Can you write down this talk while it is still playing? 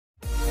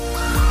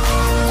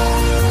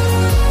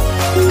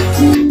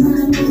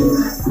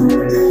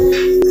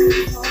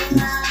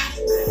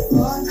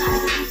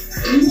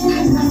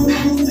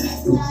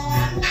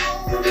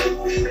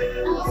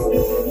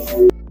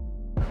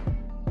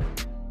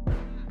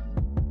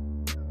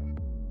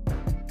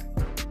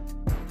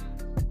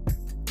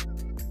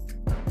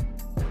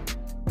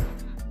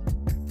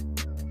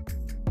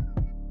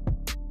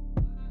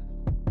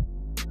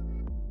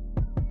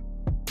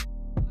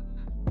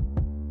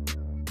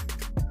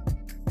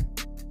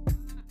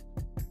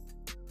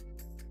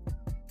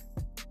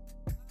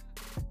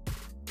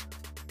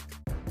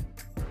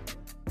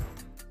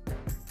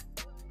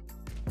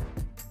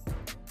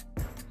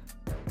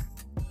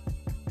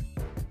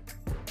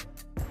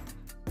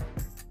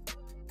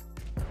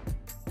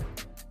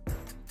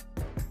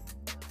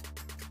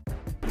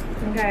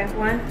Okay,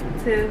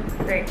 1, 2,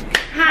 3.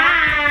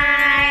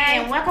 Hi,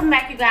 and welcome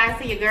back, you guys,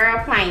 to your girl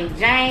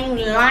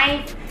Plainjaine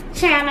Life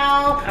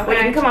channel, where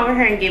you can come over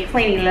here and get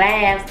plenty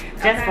laughs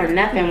just for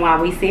nothing while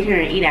we sit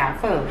here and eat our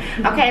food.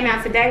 Okay, now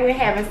today we're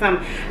having some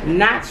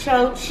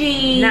nacho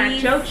cheese.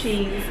 Nacho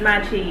cheese, my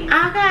cheese.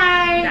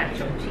 Okay.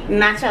 Nacho cheese.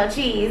 Nacho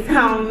cheese,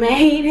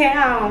 homemade at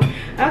home.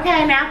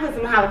 Okay, now I put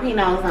some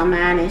jalapenos on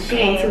mine, and she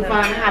ain't too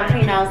fond of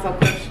jalapenos, so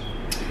push.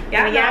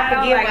 Y'all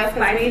forgive like us,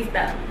 spicy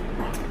stuff.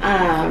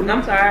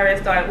 I'm sorry, I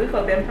already started. We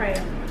could been praying.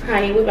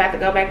 Honey, we about to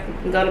go back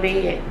and go to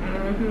bed.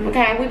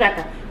 Okay, we about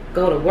to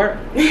go to work.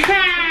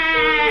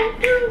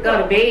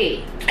 Go to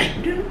bed.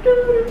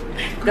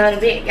 Go to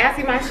bed. Y'all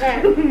see my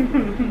shirt?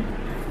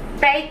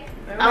 Faith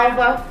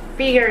over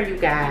fear, you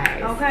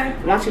guys. Okay.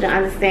 I want you to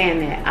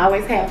understand that.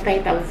 Always have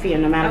faith over fear,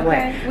 no matter what.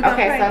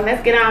 Okay, so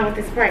let's get on with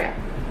this prayer.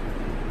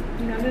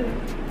 You know, do it.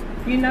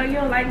 You know you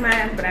don't like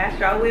mine, but I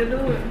sure will do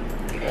it.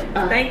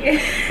 Thank you.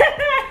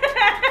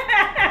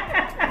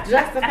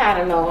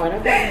 Justify the Lord,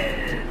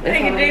 okay?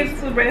 Thank you, Jesus,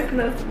 for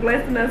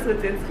blessing us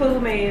with this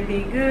food. May it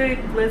be good.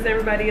 Bless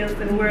everybody else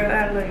in the world.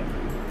 Hallelujah.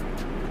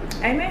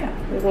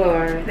 Amen.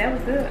 Lord. That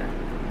was good.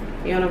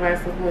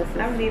 Universal voices.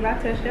 I believe I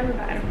touched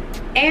everybody.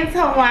 And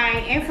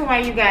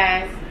Hawaii, you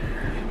guys.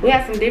 We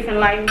have some different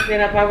lighting set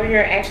up over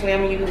here. Actually,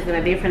 I'm using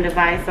a different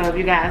device. So if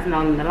you guys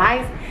know the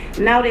lights,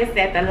 notice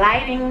that the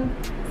lighting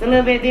is a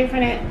little bit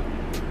different.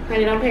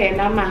 Honey, don't pay it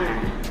no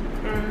mind.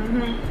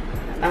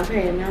 Don't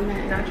pay it no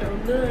mind.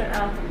 Nacho good.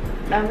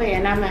 Don't pay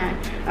it no mind.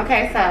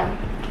 Okay, so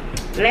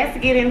let's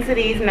get into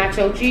these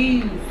nacho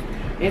cheese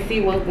and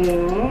see what's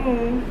going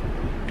on.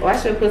 Oh, I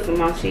should put some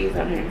more cheese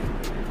on here,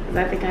 because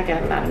I think I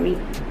got a lot of meat.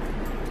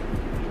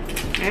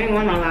 I ain't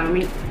want a lot of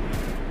meat.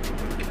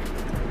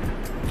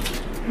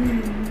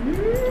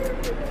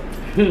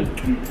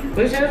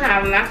 We should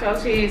have nacho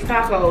cheese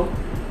taco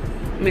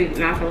meat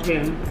nacho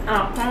cheese.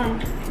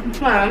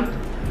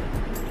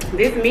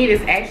 This meat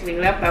is actually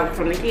left over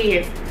from the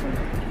kids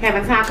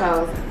having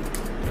tacos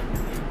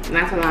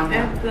not too long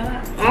ago.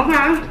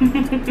 Okay.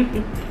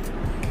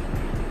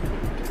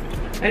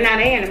 And now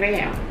they in the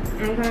bed.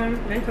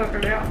 They took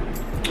it out.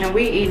 And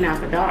we eating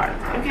out the dark.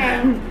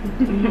 Okay.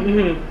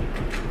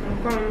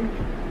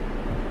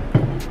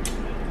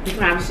 You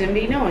probably shouldn't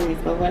be doing this,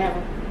 but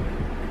whatever.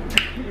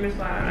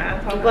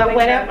 But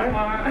whatever.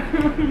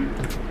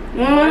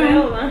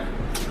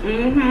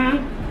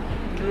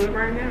 Do it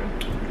right now.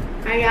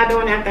 How y'all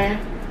doing out there?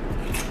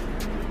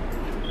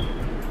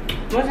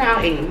 What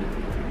y'all eating?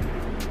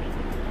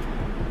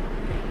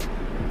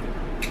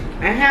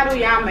 And how do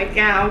y'all make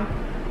y'all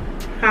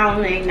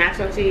homemade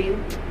nacho cheese?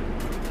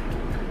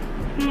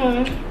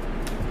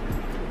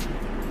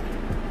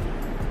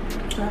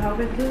 I hope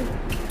it's good.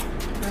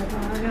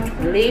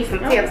 Leave some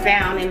tips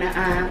down in the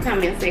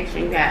comment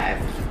section,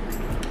 guys,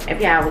 if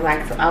y'all would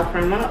like to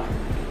offer them up.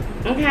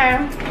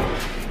 Okay.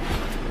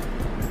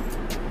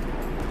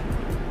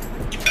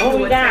 Oh,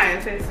 you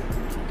guys,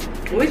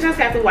 we just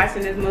got to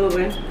watching this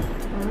movie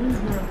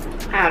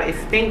called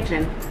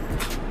Extinction.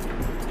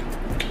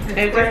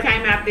 It just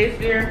came out this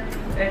year.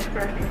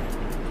 Extraction.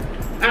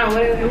 Oh,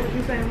 what is it? What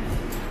you saying?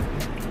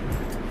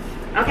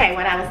 Okay,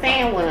 what I was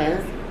saying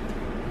was,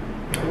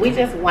 we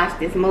just watched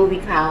this movie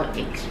called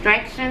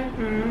Extraction.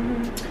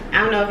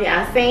 I don't know if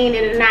y'all seen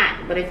it or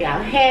not, but if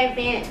y'all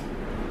haven't,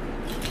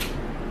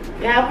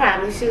 y'all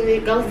probably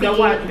should go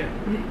watch it.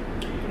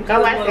 Go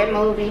watch that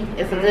movie.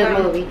 It's a good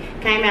movie.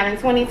 Came out in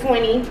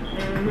 2020.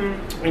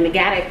 And the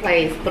guy that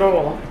plays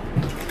Thor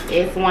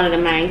is one of the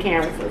main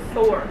characters.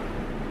 Thor.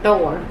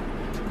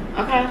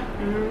 Okay.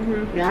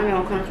 Y'all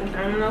know country.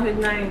 I don't know his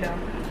name though.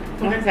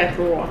 I'm gonna say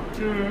Thor.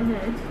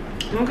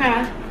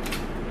 Okay.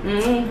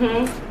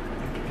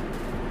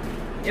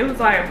 It was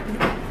like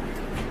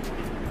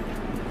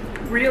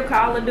real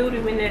Call of Duty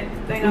when that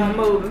thing on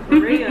moving for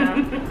real.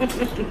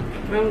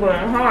 I'm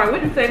going hard. What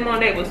did you say more?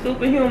 They were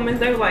superhumans.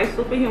 They were like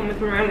superhumans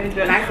around each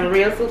other. Like some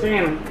real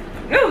superhumans.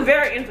 It was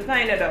very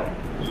entertaining though.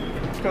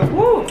 Cause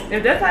woo,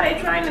 if that's how they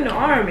train in the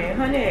army,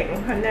 her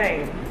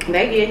name.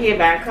 They get hit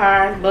by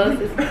cars,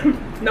 buses.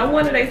 No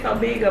wonder they so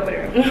big over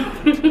there.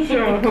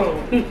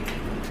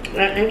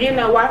 And you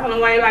know, walking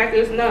away like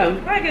it's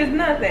nothing. Like it's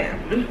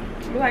nothing.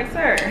 Like,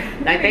 sir.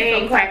 Like they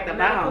ain't cracked the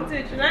bone. I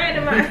ain't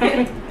in my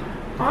head.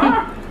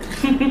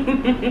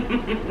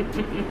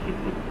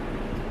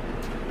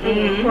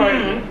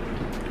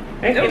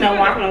 They you know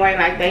walking away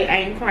like they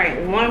ain't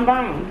cracked one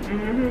bone.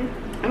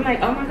 I'm like,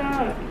 oh my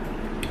god.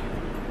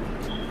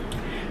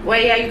 Well,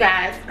 yeah, you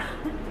guys,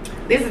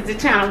 this is the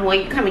channel where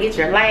you come and get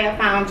your laugh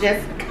on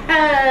just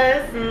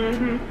cause.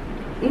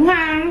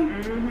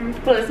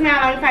 Put a smile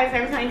on your face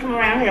every time you come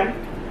around here.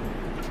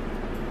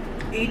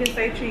 Eat and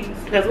say cheese.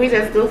 Cause we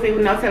just goofy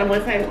with no telling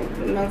what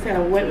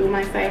we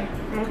might say.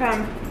 Okay.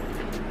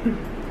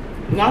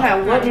 No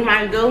telling what we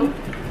might do.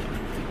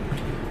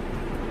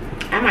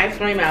 I might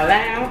scream out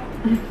loud.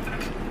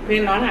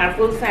 Depending on how the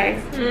food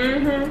tastes.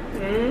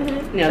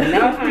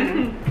 No,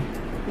 honey.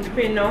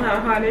 Depending on how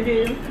hot it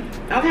is.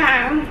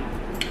 Okay.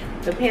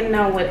 Depending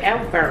on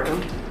whatever,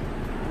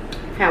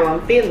 how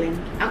I'm feeling.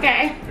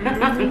 Okay.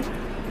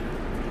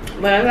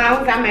 But as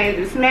long as I made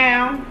you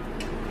smile,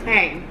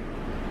 hey,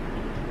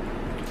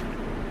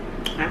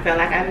 I feel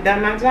like I've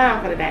done my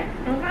job for the day.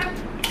 Okay.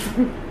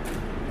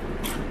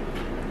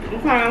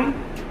 Okay.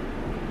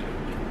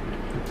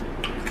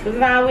 Cause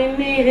all we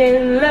need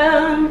is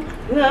love,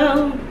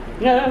 love,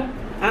 love.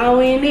 All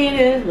we need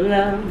is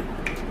love.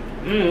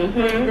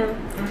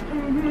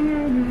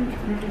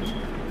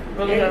 There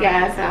you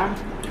guys are.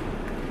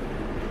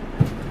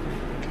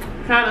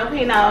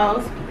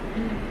 Jalapenos.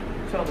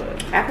 So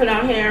good. I put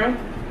on here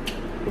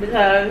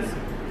because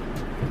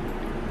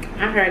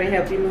I heard it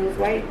help you lose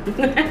weight.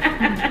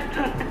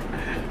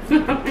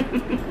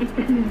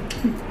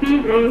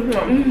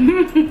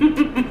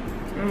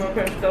 I'm gonna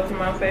put stuff in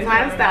my face. So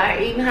I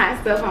started eating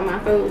hot stuff on my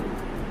food.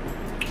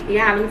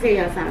 Y'all, let me tell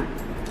y'all something.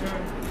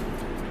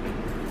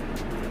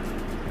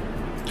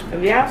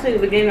 If y'all see the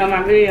beginning of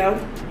my video,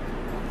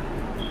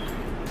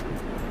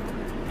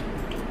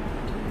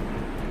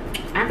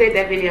 I did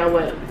that video,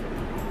 what,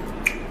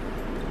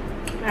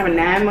 probably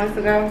 9 months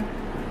ago.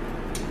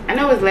 I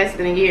know it was less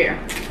than a year.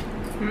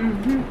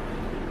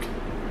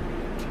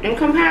 And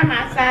compare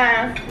my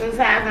size to the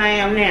size I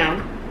am now.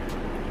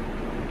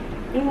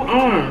 Ooh,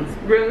 arms.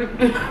 Really?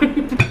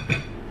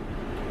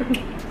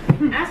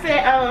 I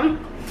said, I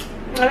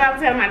was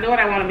telling my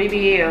daughter I want a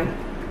BBL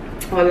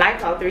or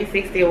Lipo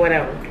 360 or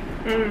whatever.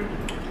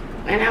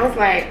 And I was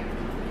like,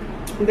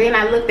 then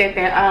I looked at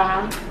that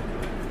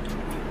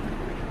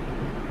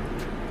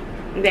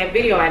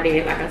video I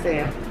did, like I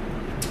said,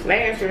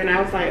 last year, and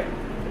I was like,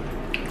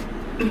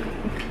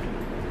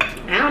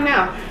 I don't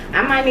know.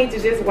 I might need to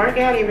just work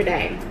out every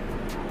day.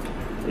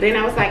 Then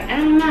I was like, I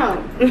don't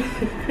know.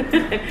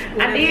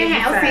 I did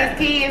have 6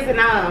 kids and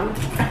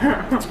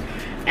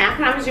and I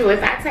promise you,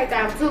 if I take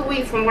off 2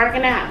 weeks from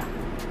working out,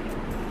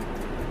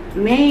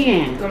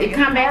 man, it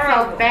come back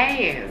so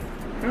fast.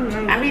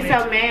 I be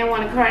so mad,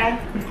 want to cry.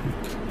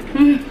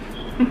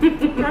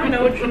 I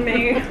know what you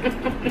mean.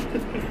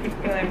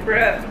 Like,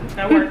 bruh,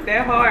 I worked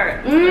that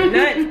hard for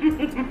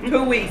nothing.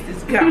 2 weeks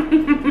is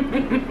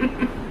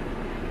gone.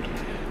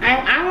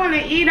 I want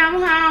to eat,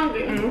 I'm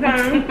hungry.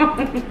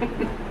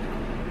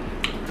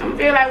 I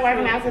feel like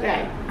working out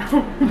today.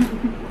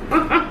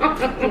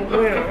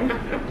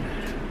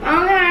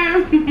 Okay.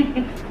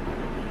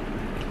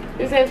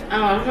 It says,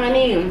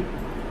 honey,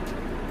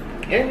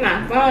 it's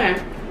not fun.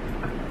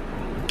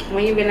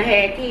 When you've been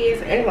had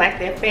kids, it's like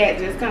that fat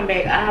just come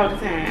back all the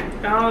time.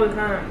 All the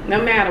time. No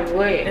matter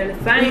what. In the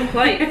same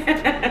place.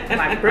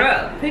 Like,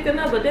 bruh, pick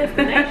another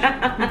destination.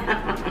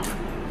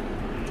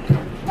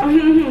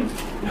 Rude.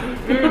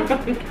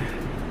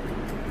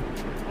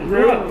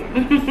 Rude.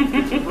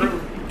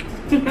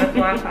 That's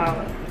what I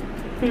call it.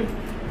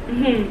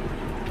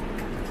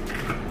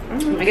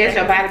 I guess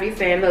your body be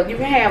saying, look, you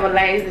can have a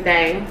lazy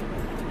day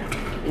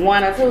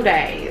 1 or 2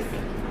 days.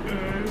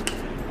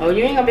 Oh,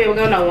 you ain't gonna be able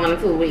to go no 1 or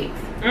 2 weeks.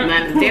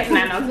 Definitely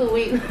not no 2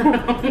 weeks.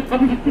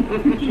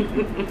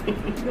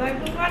 Like,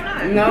 well, why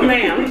not? No,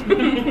 ma'am.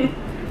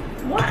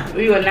 What?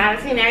 We are not a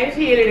teenage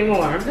kid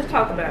anymore. Let's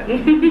talk about it.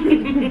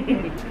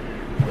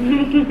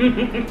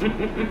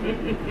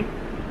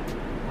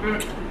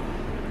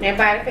 That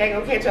body fat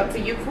gonna catch up to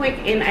you quick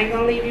and ain't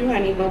gonna leave you,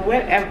 honey, but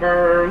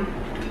whatever.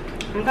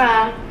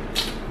 Okay.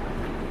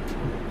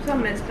 So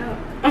messed up.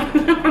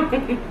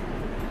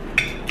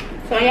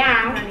 So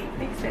yeah, Honey,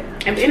 fix it.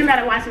 if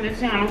anybody watching this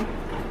channel,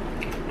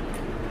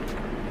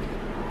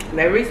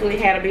 they recently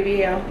had a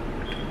BBL,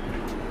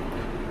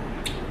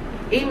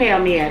 email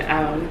me at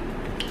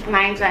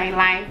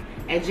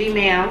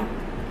plainjainelife@gmail,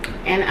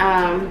 and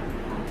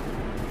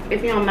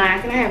if you don't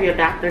mind, can I have your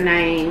doctor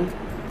name?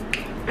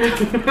 A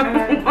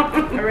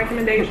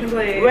recommendation,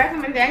 please.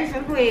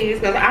 Recommendation, please,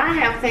 because I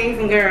have seen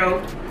some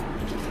girls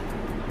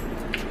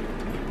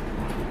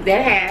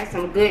that have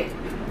some good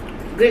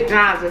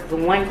jobs, just the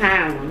one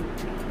time one.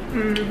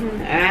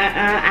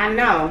 I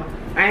know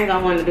I ain't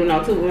gonna want to do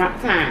no 2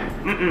 times.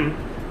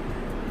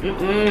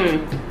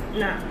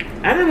 No.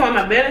 I just want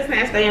my belly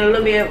snatch stay in a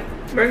little bit,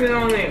 Bring it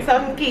on in. so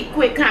it can keep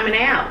quick coming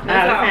out all the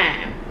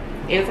time.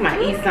 Every time I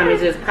eat something, it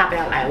just pop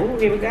out like, ooh,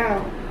 here we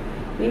go.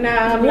 You know,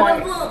 I'm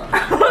like,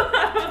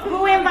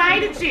 who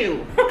invited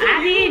you?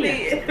 I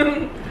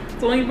didn't.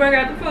 So when you bring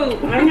out the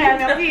food. I ain't had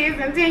no kids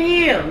in 10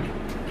 years.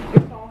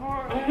 It's so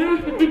hard. I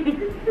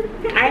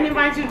didn't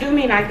invite you to do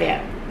me like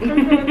that.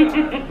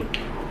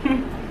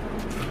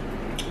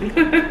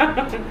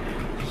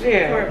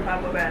 Shit.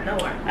 Pop up out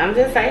nowhere. I'm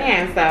just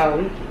saying,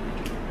 so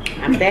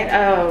I'm that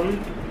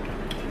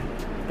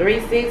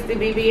 360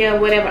 BBL,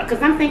 whatever.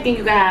 Cause I'm thinking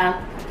you guys,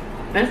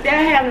 instead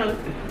of having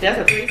just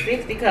a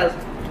 360, cause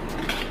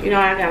you know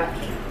I got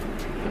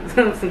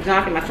some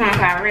junk in my trunk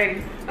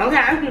already.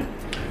 Okay.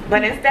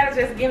 But instead of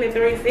just getting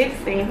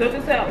 360, Look at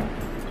yourself.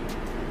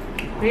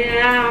 you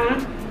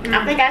know,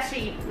 I think I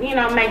should, you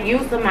know, make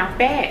use of my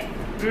fat.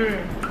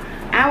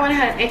 I want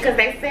her, because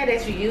they said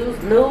that you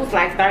lose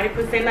like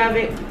 30% of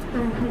it.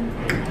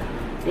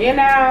 You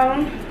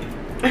know.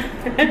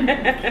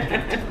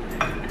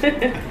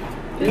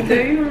 Do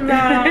you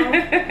know?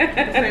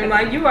 It seems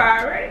like you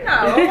already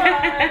know.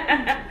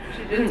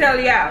 She Just tell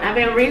y'all. I've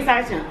been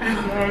researching.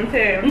 I'm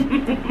telling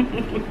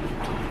you.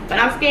 But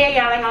I'm scared,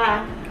 y'all ain't gonna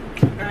lie.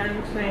 I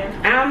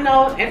understand. I don't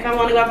know if I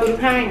want to go through the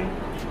pain.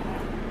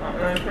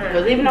 Because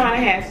Because even though I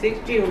done had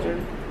 6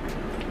 children,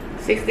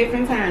 6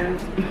 different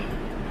times,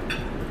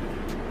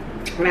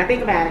 when I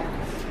think about it,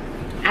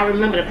 I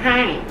remember the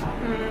pain.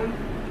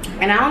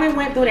 And I only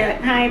went through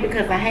that pain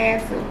because I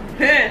had to.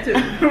 Had to.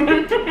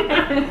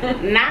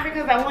 Not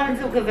because I wanted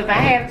to, because if I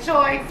had a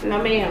choice,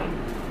 no ma'am.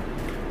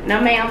 No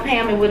ma'am,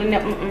 Pam, would have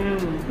never,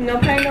 No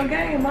pain, no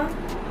gain, huh?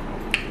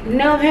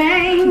 No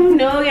pain,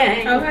 no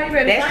gain. Okay, you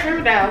ready? That's true,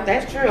 though.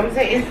 That's true. I'm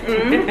saying.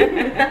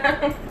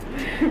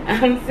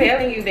 I'm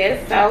telling you,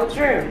 that's so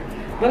true.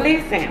 But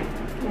listen.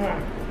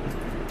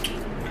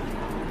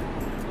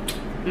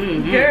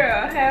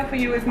 Girl, half of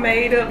you is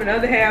made up and the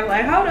other half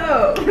like, hold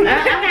up.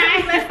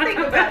 Okay, let's think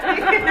about this.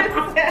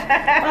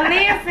 Well,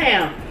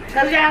 listen.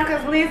 Cause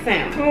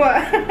listen.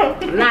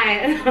 What?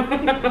 Like.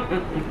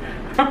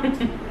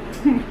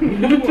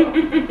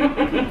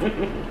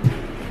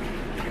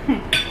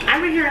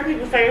 I've been hearing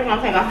people say it's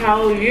gonna take a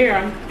whole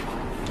year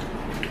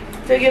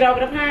to get over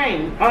the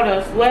pain or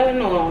the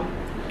swelling or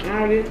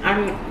I'm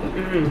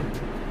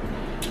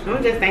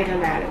just thinking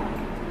about it.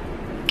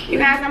 You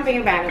guys, I'm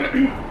thinking about it.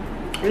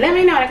 Let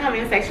me know in the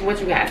comment section what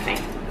you guys think.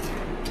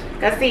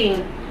 Cause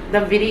see, the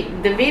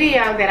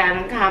video that I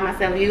done call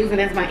myself using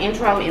as my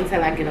intro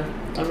until I get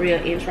a real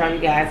intro, you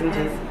guys. I'm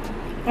just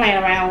playing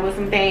around with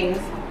some things.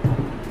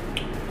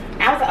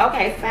 I was an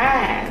okay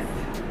size.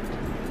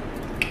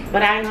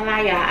 But I ain't gonna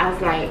lie, y'all, I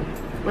was like,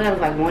 what, I was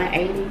like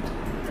 180? I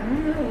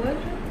don't know, what?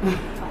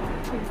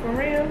 For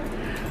real?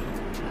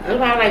 It was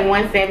probably like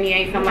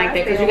 178, something like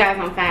that, because you guys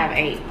on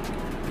 5'8",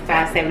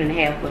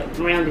 5'7.5", but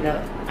round it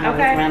up. I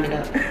always round it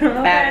up.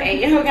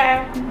 5'8",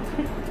 okay?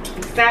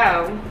 So,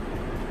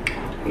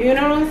 you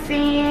know what I'm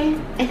saying?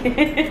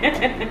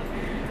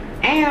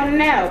 I don't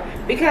know,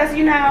 because,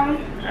 you know,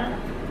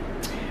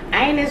 I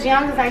ain't as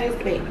young as I used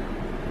to be.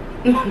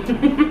 You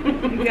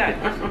got it.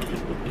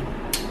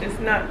 It's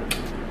not.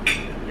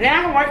 Now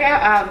I can work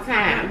out all the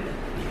time.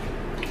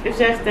 It's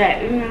just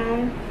that, you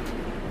know,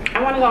 I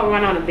want to go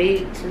run on the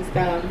beach and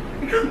stuff.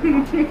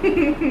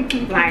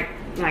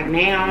 like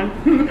now.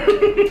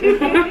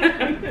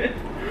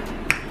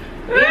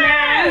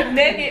 Yeah,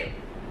 naked.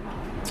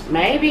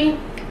 Maybe.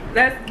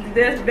 That's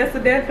a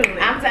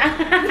definitely. I'm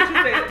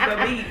the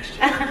beach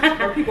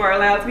where people are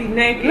allowed to be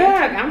naked. Look,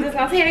 I'm just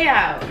gonna tell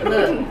y'all.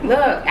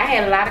 Look. I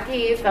had a lot of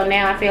kids, so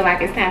now I feel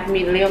like it's time for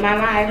me to live my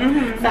life.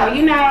 So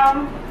you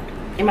know,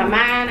 in my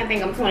mind, I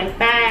think I'm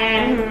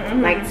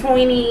 25, like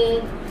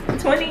 20.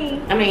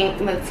 20. I mean,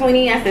 look,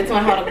 20. I said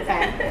 20. Hold up,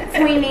 25.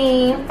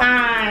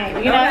 25.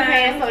 You know what I'm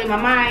saying? So in my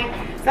mind,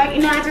 so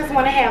you know, I just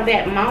want to have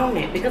that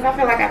moment because I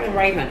feel like I've been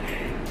raising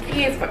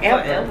kids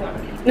forever.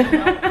 I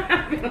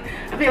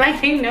feel like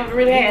he never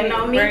really had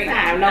no me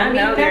time, no me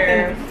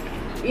nothing.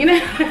 You know,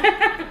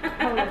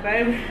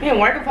 baby. been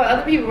working for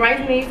other people,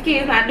 raising these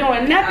kids, not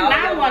doing nothing.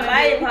 I want to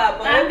do.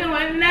 Not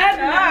doing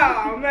nothing.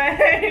 Oh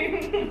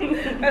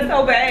man, that's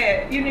so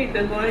bad. You need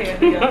to go ahead and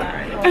be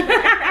alright.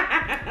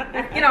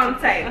 Get on the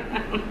table.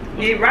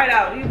 Get right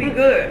out. You be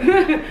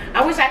good.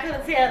 I wish I could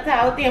have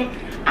told them,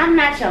 I'm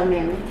not your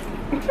mammy.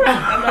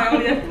 I'm like, oh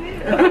yes.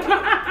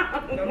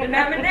 Don't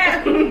deny me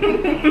now.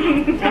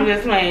 I'm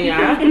just playing,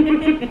 y'all.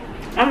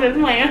 I'm just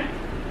playing.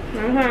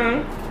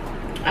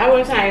 I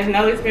would change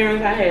no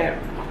experience I had.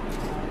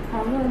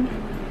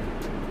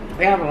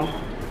 Ever.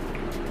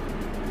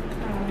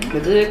 The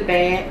good, the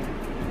bad,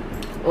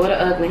 or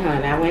the ugly,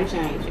 honey. I wouldn't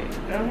change it.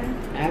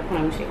 I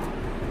promise you.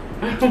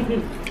 I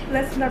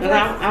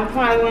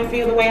probably wouldn't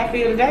feel the way I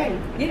feel today.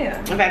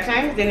 Yeah. If I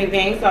changed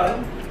anything,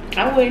 so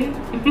I wouldn't.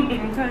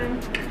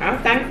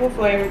 I'm thankful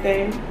for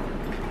everything.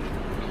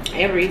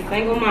 Every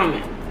single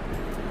moment.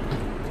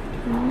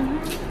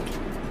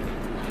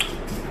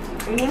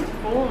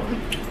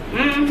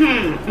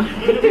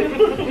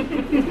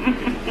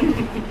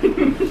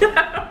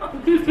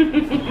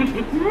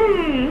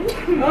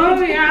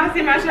 Oh, y'all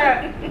see my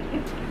shirt.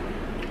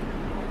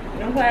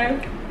 Okay.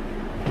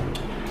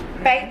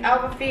 Faith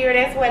over fear,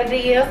 that's what it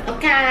is,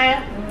 okay?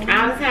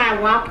 All the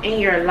time, walk in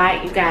your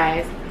light, you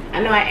guys. I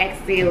know I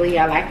act silly.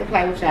 I like to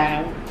play with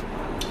y'all.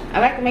 I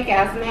like to make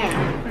y'all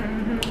smile.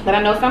 But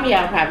I know some of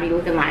y'all probably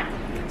looking like,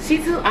 she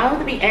too old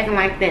to be acting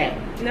like that.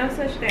 No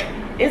such thing.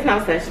 It's no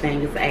such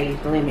thing as age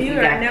limit. You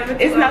are never too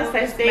It's no old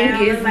such to thing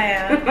smile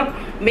as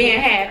and being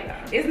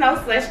happy. It's no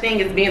such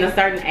thing as being a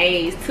certain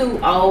age, too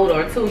old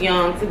or too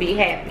young to be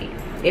happy.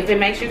 If it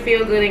makes you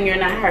feel good and you're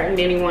not hurting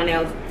anyone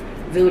else,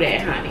 do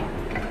that, honey.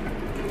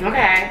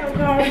 Okay?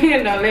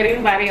 Don't let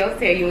anybody else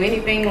tell you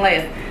anything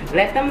less.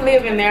 Let them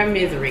live in their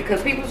misery.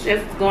 Because people's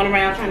just going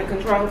around trying to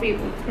control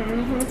people.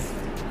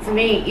 To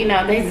me, you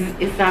know, this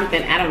is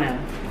something, I don't know,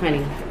 honey.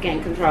 You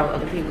can't control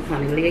other people's,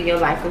 honey. Live your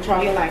life.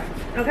 Control your life.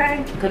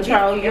 Okay.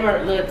 Control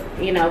your little,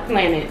 you know,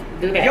 planet.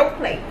 Do that. Your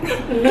plate.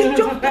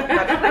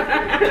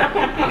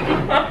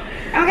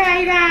 Okay,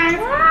 you guys.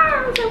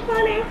 Wow, so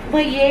funny.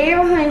 But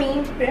yeah,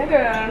 honey. Yeah,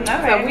 girl.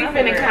 So we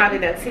finna call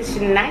it a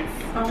Tisha night.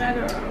 Okay,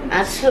 girl.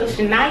 A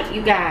Tisha night,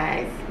 you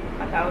guys.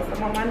 I thought it was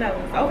some on my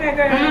nose. Okay,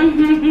 girl.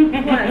 You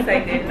want to say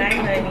that? Night,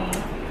 honey.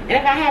 And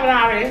if I haven't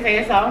already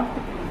said so,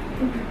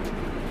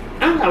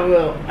 I'm not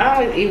real. I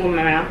always eat with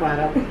my mouth wide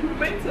open.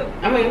 Me too.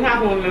 I mean,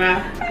 talking with my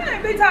mouth. I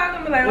ain't be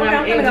talking, but like, okay,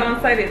 I'm gonna go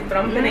and say this, but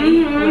I'm gonna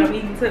eat what I'm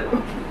eating too.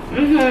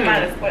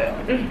 Might as well.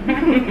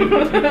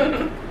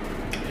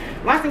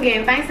 Once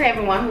again, thanks to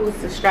everyone who's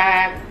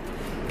subscribed,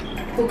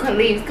 who can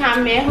leave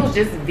comment, who's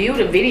just view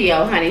the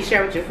video, honey.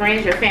 Share with your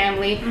friends, your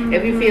family,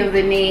 if you feel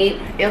the need.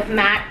 If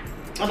not,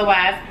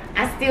 otherwise,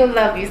 I still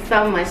love you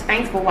so much.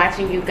 Thanks for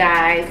watching, you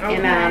guys. Okay.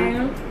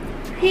 And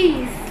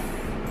peace.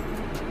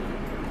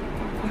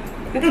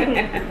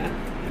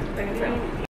 Thank you.